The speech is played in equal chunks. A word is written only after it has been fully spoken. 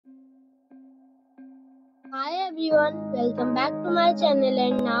Hi everyone, welcome back to my channel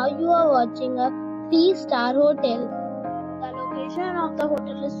and now you are watching a 3-star hotel. The location of the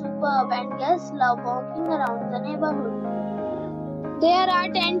hotel is superb and guests love walking around the neighborhood. There are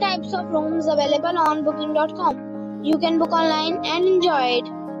 10 types of rooms available on booking.com. You can book online and enjoy it.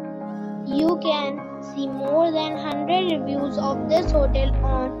 You can see more than 100 reviews of this hotel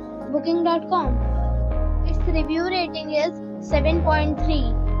on booking.com. Its review rating is 7.3,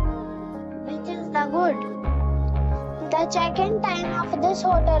 which is the good. The check-in time of this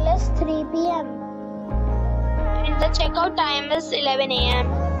hotel is 3 p.m. and the check-out time is 11 a.m.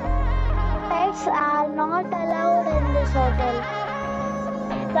 Pets are not allowed in this hotel.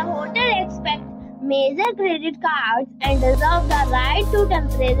 The hotel accepts major credit cards and reserves the right to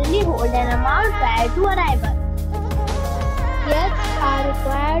temporarily hold an amount prior to arrival. Guests are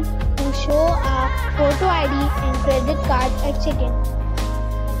required to show a photo ID and credit card at check-in.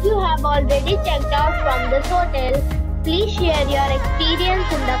 If you have already checked out from this hotel, please share your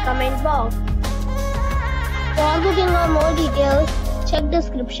experience in the comment box. For booking or more details, check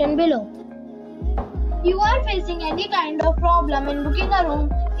description below. If you are facing any kind of problem in booking a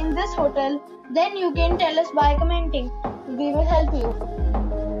room in this hotel, then you can tell us by commenting. We will help you.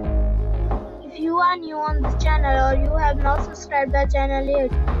 If you are new on this channel or you have not subscribed our channel yet,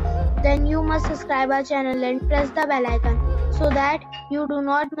 then you must subscribe our channel and press the bell icon so that you do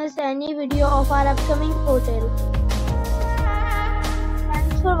not miss any video of our upcoming hotel.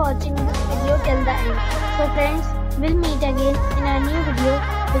 Thanks for watching this video till the end. So friends, we'll meet again in a new video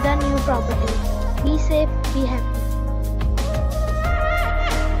with a new property. Be safe, be happy.